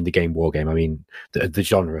the game war game. I mean the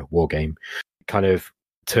genre war game, kind of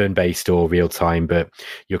turn-based or real time, but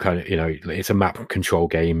you're kind of, it's a map control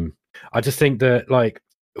game. I just think that, like,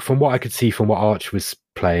 from what I could see from what Arch was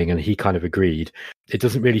playing, and he kind of agreed, it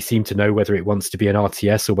doesn't really seem to know whether it wants to be an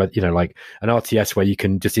RTS or whether, like an RTS where you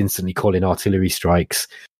can just instantly call in artillery strikes,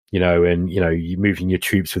 and you're moving your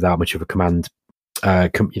troops without much of a command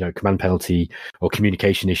penalty or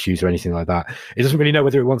communication issues or anything like that. It doesn't really know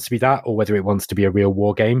whether it wants to be that or whether it wants to be a real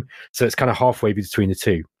war game. So it's kind of halfway between the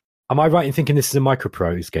two. Am I right in thinking this is a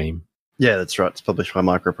Microprose game? Yeah, that's right. It's published by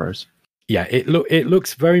Microprose. Yeah, it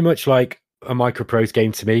looks very much like a Microprose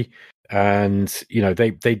game to me, and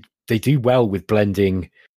they do well with blending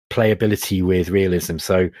playability with realism.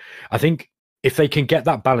 So I think if they can get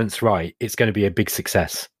that balance right, it's going to be a big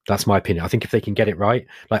success. That's my opinion. I think if they can get it right,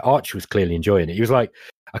 like Arch was clearly enjoying it. He was like,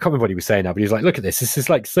 I can't remember what he was saying now, but he was like, look at this. This is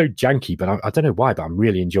like so janky, but I don't know why, but I'm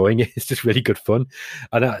really enjoying it. It's just really good fun.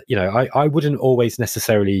 And, I wouldn't always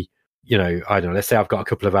necessarily, I don't know, let's say I've got a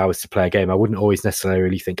couple of hours to play a game. I wouldn't always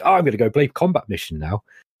necessarily think, I'm going to go play Combat Mission now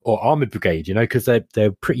or Armored Brigade, because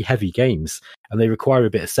they're pretty heavy games and they require a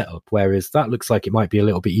bit of setup. Whereas that looks like it might be a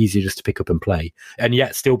little bit easier just to pick up and play, and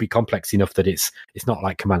yet still be complex enough that it's not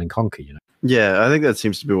like Command and Conquer, Yeah, I think that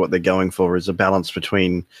seems to be what they're going for, is a balance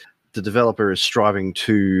between the developer is striving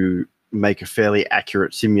to make a fairly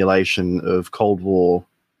accurate simulation of Cold War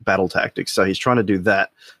battle tactics. So he's trying to do that,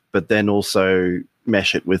 but then also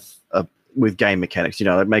mesh it with game mechanics,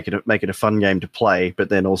 like make it a fun game to play, but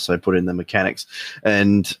then also put in the mechanics.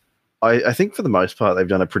 And I think for the most part, they've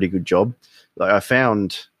done a pretty good job. Like I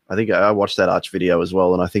think I watched that Arch video as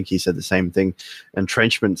well, and I think he said the same thing.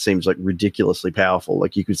 Entrenchment seems like ridiculously powerful.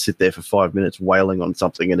 Like you could sit there for 5 minutes wailing on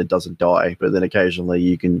something and it doesn't die, but then occasionally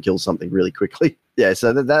you can kill something really quickly. Yeah,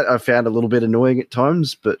 so that I found a little bit annoying at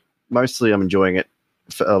times, but mostly I'm enjoying it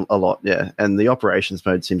a lot. Yeah, and the operations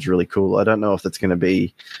mode seems really cool. I don't know if that's going to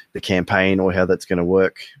be the campaign or how that's going to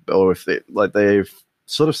work, or if they've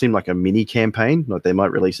sort of seemed like a mini campaign. Like they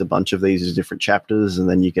might release a bunch of these as different chapters, and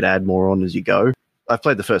then you could add more on as you go. I've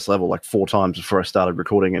played the first level like 4 times before I started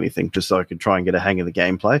recording anything, just so I could try and get a hang of the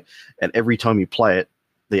gameplay. And every time you play it,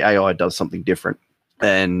 the AI does something different.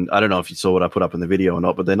 And I don't know if you saw what I put up in the video or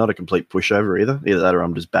not, but they're not a complete pushover either. Either that or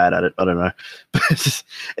I'm just bad at it. I don't know. But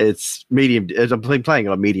it's medium. I'm playing it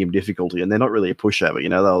on medium difficulty, and they're not really a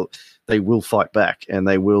pushover. They will fight back, and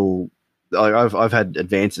they will. I've had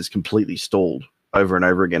advances completely stalled over and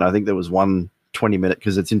over again. I think there was one 20-minute,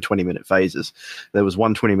 because it's in 20-minute phases. There was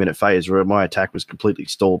one 20-minute phase where my attack was completely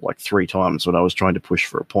stalled like 3 times when I was trying to push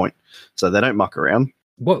for a point. So they don't muck around.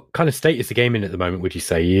 What kind of state is the game in at the moment, would you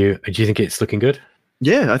say? Do you think it's looking good?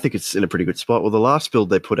 Yeah, I think it's in a pretty good spot. Well, the last build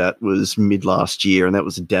they put out was mid last year, and that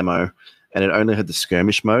was a demo, and it only had the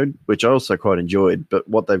skirmish mode, which I also quite enjoyed. But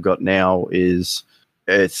what they've got now is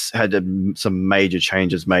it's had some major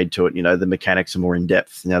changes made to it. The mechanics are more in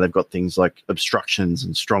depth. Now they've got things like obstructions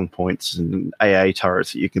and strong points and AA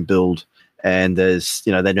turrets that you can build. And there's,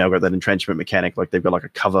 they've now got that entrenchment mechanic, like they've got like a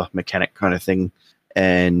cover mechanic kind of thing.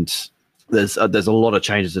 And there's a lot of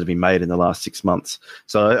changes that have been made in the last 6 months.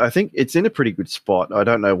 So I think it's in a pretty good spot. I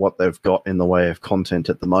don't know what they've got in the way of content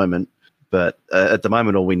at the moment, but at the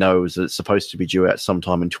moment, all we know is that it's supposed to be due out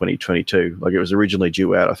sometime in 2022. Like it was originally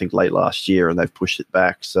due out, I think, late last year, and they've pushed it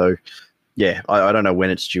back. So yeah, I don't know when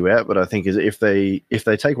it's due out, but I think if they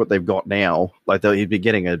take what they've got now, like they'll be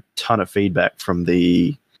getting a ton of feedback from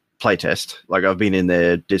the playtest. Like I've been in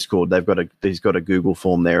their Discord, he's got a Google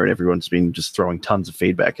form there, and everyone's been just throwing tons of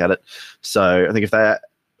feedback at it. So I think if they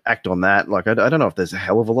act on that, like I don't know if there's a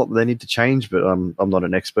hell of a lot that they need to change, but I'm not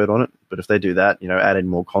an expert on it. But if they do that, add in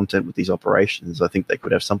more content with these operations, I think they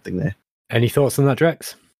could have something there. Any thoughts on that,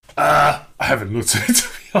 Drex? I haven't looked at it, to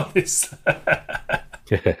be honest.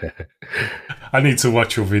 I need to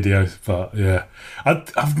watch your video, but yeah,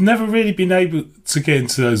 I've never really been able to get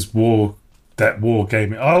into those war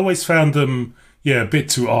gaming. I always found them, a bit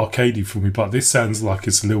too arcadey for me, but this sounds like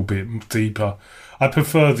it's a little bit deeper. I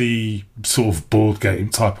prefer the sort of board game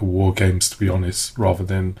type of war games, to be honest, rather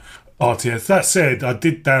than RTS. That said, I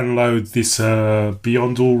did download this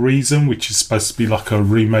Beyond All Reason, which is supposed to be like a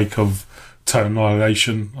remake of Total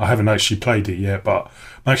Annihilation. I haven't actually played it yet, but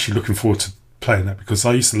I'm actually looking forward to playing that because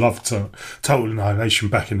I used to love Total Annihilation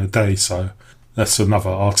back in the day, so that's another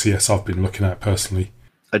RTS I've been looking at personally.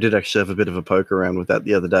 I did actually have a bit of a poke around with that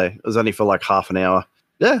the other day. It was only for like half an hour.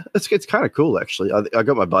 Yeah, it's kind of cool, actually. I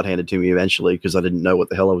got my butt handed to me eventually because I didn't know what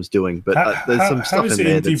the hell I was doing. But there's some stuff in there.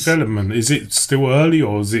 How is it in development? Is it still early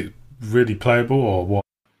or is it really playable or what?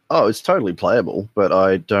 Oh, it's totally playable, but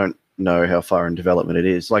I don't know how far in development it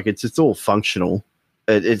is. Like, it's all functional.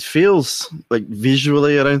 It feels like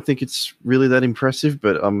visually, I don't think it's really that impressive,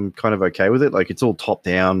 but I'm kind of okay with it. Like, it's all top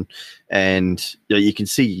down, and you can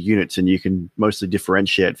see units, and you can mostly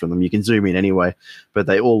differentiate from them. You can zoom in anyway, but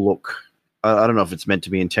they all look. I don't know if it's meant to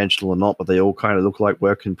be intentional or not, but they all kind of look like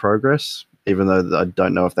work in progress, even though I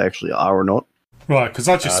don't know if they actually are or not. Right, because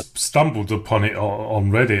I just stumbled upon it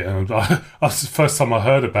on Reddit, and that's the first time I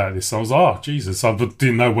heard about this. I was like, oh, Jesus, I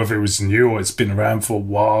didn't know whether it was new or it's been around for a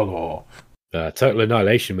while or... Total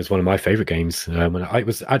Annihilation was one of my favourite games. When it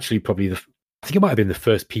was actually probably I think it might have been the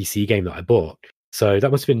first PC game that I bought. So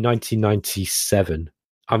that must have been 1997.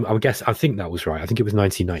 I think that was right. I think it was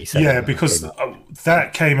 1997. Yeah, because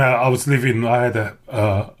that came out. I had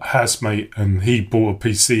a housemate, and he bought a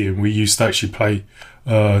PC, and we used to actually play.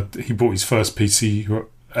 He bought his first PC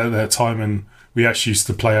at that time, and we actually used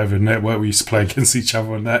to play over the network. We used to play against each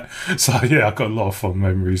other and that. So yeah, I got a lot of fond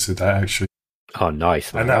memories of that actually. Oh,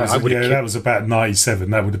 nice! Man. And that was about 97.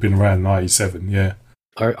 That would have been around 97. Yeah.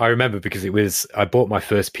 I remember because I bought my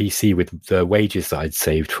first PC with the wages that I'd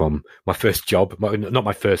saved from my first job. Not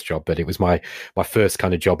my first job, but it was my first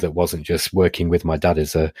kind of job that wasn't just working with my dad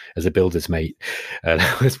as a builder's mate. And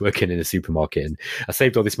I was working in a supermarket, and I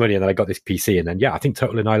saved all this money, and then I got this PC, and then I think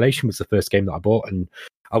Total Annihilation was the first game that I bought, and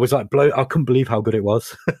I was like I couldn't believe how good it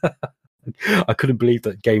was. I couldn't believe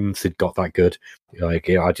that games had got that good. Like,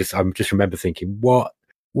 I just remember thinking, what?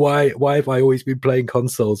 Why have I always been playing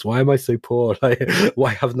consoles? Why am I so poor? Like,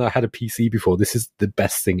 why haven't I had a PC before? This is the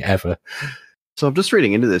best thing ever. So I'm just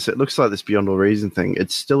reading into this. It looks like this Beyond All Reason thing.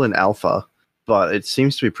 It's still in alpha, but it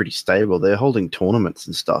seems to be pretty stable. They're holding tournaments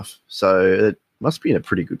and stuff, so it must be in a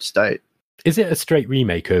pretty good state. Is it a straight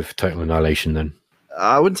remake of Total Annihilation then?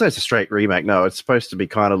 I wouldn't say it's a straight remake. No, it's supposed to be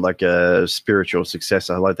kind of like a spiritual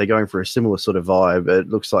successor. Like, they're going for a similar sort of vibe. It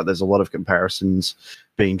looks like there's a lot of comparisons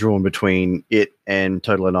being drawn between it and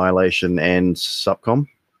Total Annihilation and Subcom.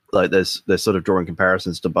 Like, there's sort of drawing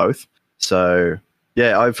comparisons to both. So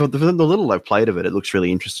yeah, the little I've played of it, it looks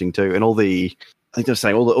really interesting too. And I think they're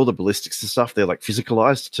saying all the ballistics and stuff, they're like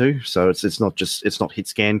physicalized too. So it's not hit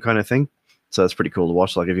scan kind of thing. So it's pretty cool to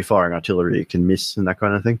watch. Like, if you're firing artillery, it can miss and that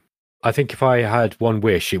kind of thing. I think if I had one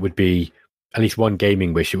wish, it would be, at least one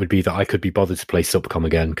gaming wish, it would be that I could be bothered to play Subcom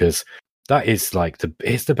again, because that is like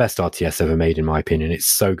it's the best RTS ever made, in my opinion. It's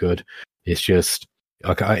so good. It's just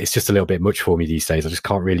a little bit much for me these days. I just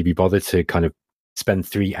can't really be bothered to kind of spend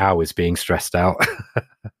 3 hours being stressed out.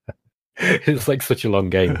 It's like such a long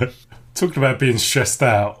game. Talking about being stressed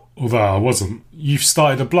out, although I wasn't, you've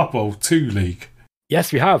started a Blood Bowl 2 league.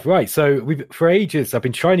 Yes, we have. Right. So for ages, I've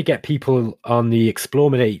been trying to get people on the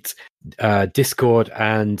Explorminate Discord,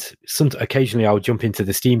 and occasionally I'll jump into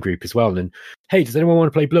the Steam group as well. And hey, does anyone want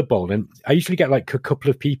to play Blood Bowl? And I usually get like a couple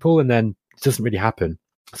of people, and then it doesn't really happen.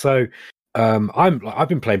 So I've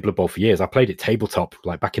been playing Blood Bowl for years. I played it tabletop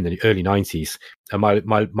like back in the early 90s, and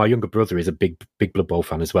my younger brother is a big Blood Bowl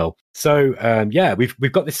fan as well. So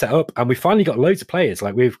we've got this set up, and we've finally got loads of players.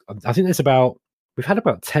 Like I think we've had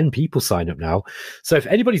about 10 people sign up now. So if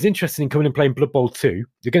anybody's interested in coming and playing Blood Bowl 2,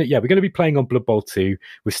 we're going to be playing on Blood Bowl 2.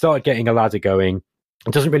 We've started getting a ladder going.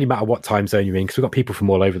 It doesn't really matter what time zone you're in, because we've got people from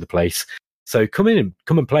all over the place. So come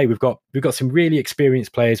and play. We've got some really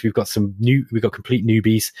experienced players. We've got complete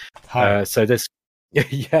newbies. So there's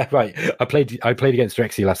yeah, right. I played against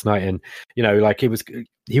Drexy last night, and like he was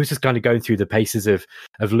just kind of going through the paces of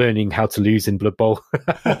learning how to lose in Blood Bowl.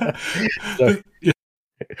 So,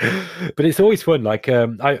 but it's always fun. Like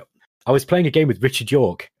I was playing a game with Richard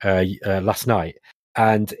York last night,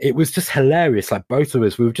 and it was just hilarious. Like, both of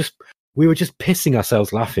us, we were just pissing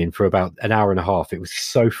ourselves laughing for about an hour and a half. It was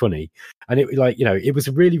so funny, and it was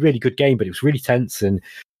a really, really good game, but it was really tense, and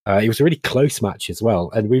it was a really close match as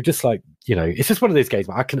well. And we were just like, it's just one of those games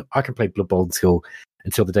where I can play Blood Bowl until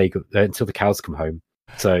the cows come home.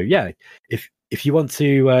 So yeah, if you want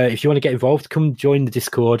to get involved, come join the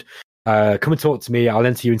Discord. Come and talk to me. I'll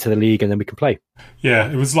enter you into the league, and then we can play.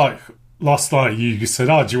 Yeah, it was like last night. You said,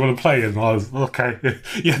 "Oh, do you want to play?" And I was okay.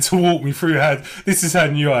 He had to walk me through this is how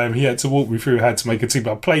new I am. He had to walk me through how to make a team.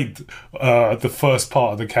 I played the first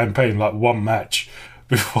part of the campaign, like one match,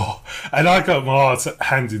 before, and I got my ass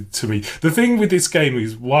handed to me. The thing with this game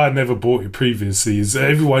is why I never bought it previously is that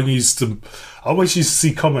everyone I always used to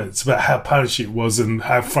see comments about how punishing it was and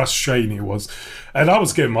how frustrating it was, and I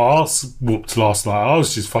was getting my ass whooped last night. I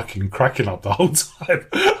was just fucking cracking up the whole time.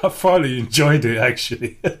 I finally enjoyed it,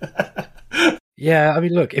 actually. Yeah, I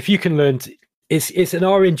mean, look, if you can learn it's an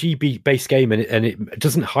RNG based game, and it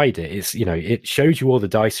doesn't hide it. It's, you know, it shows you all the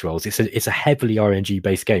dice rolls. It's a heavily RNG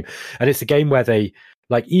based game, and it's a game where they,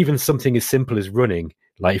 like, even something as simple as running.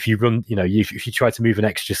 Like, if you run, you know, if you try to move an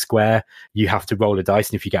extra square, you have to roll a dice,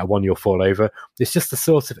 and if you get a 1, you'll fall over. It's just a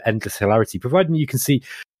sort of endless hilarity, providing you can see.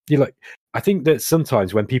 You know, like, I think that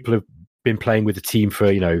sometimes when people have been playing with the team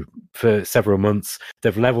for several months,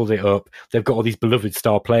 they've leveled it up, they've got all these beloved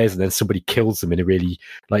star players, and then somebody kills them in a really,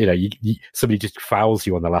 like, you know, somebody just fouls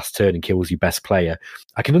you on the last turn and kills your best player.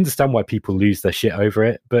 I can understand why people lose their shit over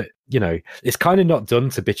it, but, you know, it's kind of not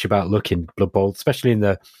done to bitch about luck in Blood Bowl, especially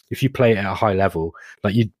if you play it at a high level.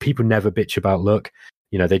 Like, people never bitch about luck.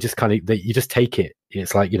 You know, they just you just take it.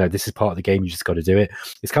 It's like, you know, this is part of the game. You just got to do it.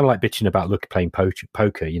 It's kind of like bitching about luck playing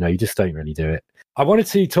poker. You know, you just don't really do it. I wanted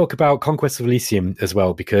to talk about Conquest of Elysium as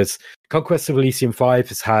well, because Conquest of Elysium 5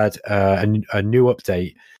 has had a new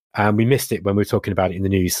update, and we missed it when we were talking about it in the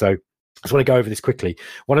news. So I just want to go over this quickly.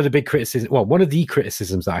 One of the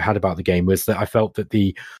criticisms that I had about the game was that I felt that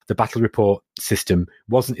the battle report system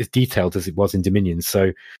wasn't as detailed as it was in Dominion.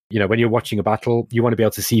 So, you know, when you're watching a battle, you want to be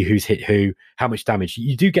able to see who's hit who, how much damage.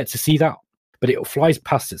 You do get to see that, but it flies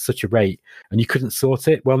past at such a rate, and you couldn't sort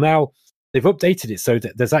it. Well, now they've updated it so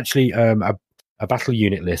that there's actually a battle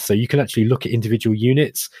unit list, so you can actually look at individual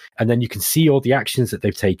units, and then you can see all the actions that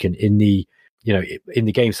they've taken in the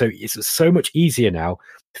game. So it's so much easier now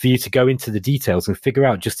for you to go into the details and figure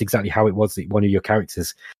out just exactly how it was that one of your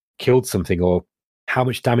characters killed something, or how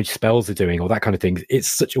much damage spells are doing, or that kind of thing. It's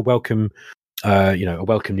such a welcome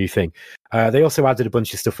new thing. They also added a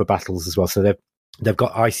bunch of stuff for battles as well. So they've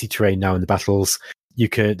got icy terrain now in the battles.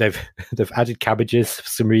 They've added cabbages for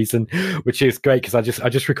some reason, which is great, because I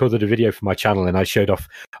just recorded a video for my channel, and I showed off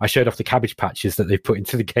the cabbage patches that they've put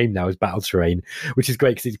into the game now as battle terrain, which is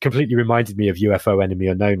great because it completely reminded me of UFO Enemy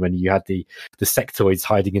Unknown, when you had the sectoids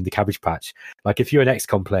hiding in the cabbage patch. Like, if you're an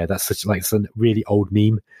XCOM player, that's it's a really old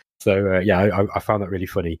meme. So I found that really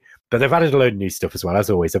funny. But they've added a load of new stuff as well,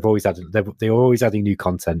 as always. They're always adding new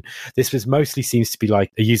content. This mostly seems to be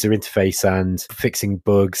like a user interface and fixing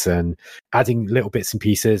bugs and adding little bits and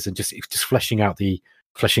pieces, and just fleshing out the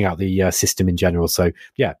system in general. So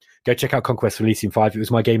yeah, go check out Conquest of Elysium 5. It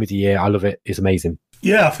was my game of the year. I love it. It's amazing.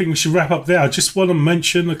 Yeah, I think we should wrap up there. I just want to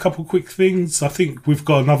mention a couple quick things. I think we've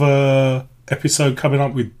got another episode coming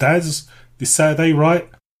up with Daz this Saturday, right?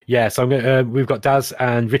 Yeah, so we've got Daz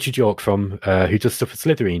and Richard York from who does stuff for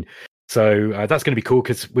Slytherin. So that's going to be cool,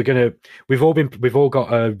 because we've all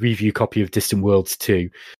got a review copy of Distant Worlds 2.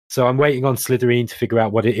 So I'm waiting on Slytherin to figure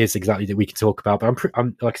out what it is exactly that we can talk about. But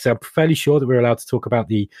I'm like I said, I'm fairly sure that we're allowed to talk about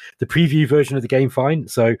the preview version of the game. Fine.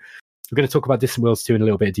 So we're going to talk about Distant Worlds 2 in a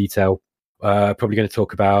little bit of detail. Probably going to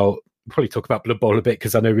talk about Blood Bowl a bit,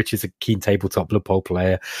 because I know Rich is a keen tabletop Blood Bowl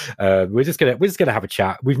player. We're just gonna have a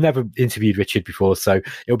chat. We've never interviewed Richard before, so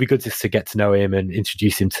it'll be good just to get to know him and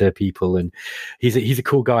introduce him to people. And he's a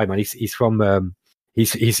cool guy, man. He's from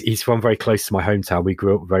he's from very close to my hometown. We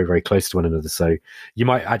grew up very, very close to one another, so you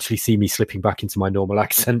might actually see me slipping back into my normal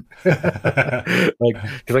accent, because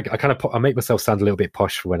I make myself sound a little bit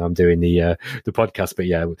posh when I'm doing the podcast. But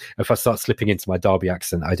yeah, if I start slipping into my Derby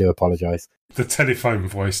accent, I do apologise. The telephone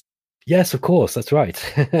voice. Yes, of course, that's right.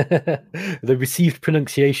 The received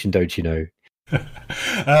pronunciation, don't you know?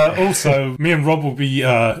 Also, me and Rob will be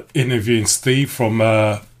interviewing Steve from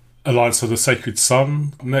Alliance of the Sacred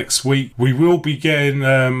Sun next week. We will be getting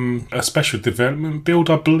a special development build,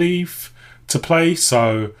 I believe, to play.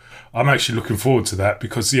 So I'm actually looking forward to that,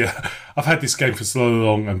 because I've had this game for so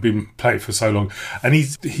long and been playing for so long, and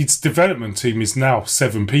his development team is now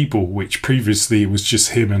 7 people, which previously it was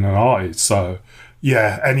just him and I. So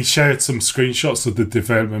yeah, and he shared some screenshots of the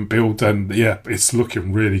development build, and yeah, it's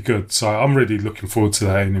looking really good. So I'm really looking forward to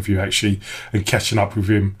that interview, actually, and catching up with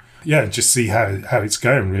him. Yeah, just see how it's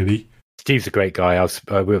going, really. Steve's a great guy. I've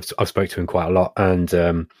spoke to him quite a lot, and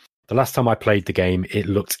the last time I played the game, it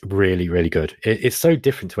looked really, really good. It's so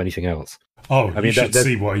different to anything else. Oh, I mean, you should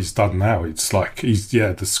see what he's done now. It's like the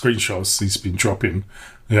screenshots he's been dropping.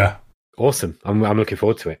 Yeah, awesome. I'm looking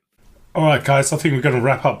forward to it. All right, guys, I think we're going to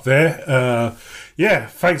wrap up there. Yeah,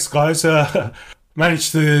 thanks, guys.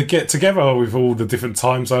 Managed to get together with all the different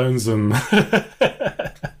time zones, and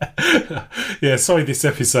yeah, sorry this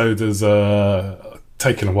episode has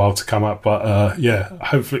taken a while to come up, but yeah,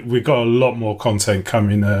 hopefully we've got a lot more content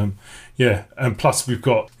coming Yeah, and plus we've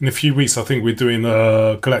got, in a few weeks, I think we're doing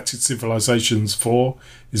Galactic Civilizations 4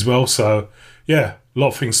 as well. So, yeah, a lot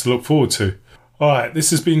of things to look forward to. All right,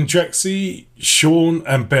 this has been Drexy, Sean,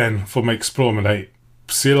 and Ben from Explorminate.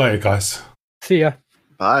 See you later, guys. See ya.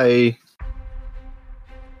 Bye.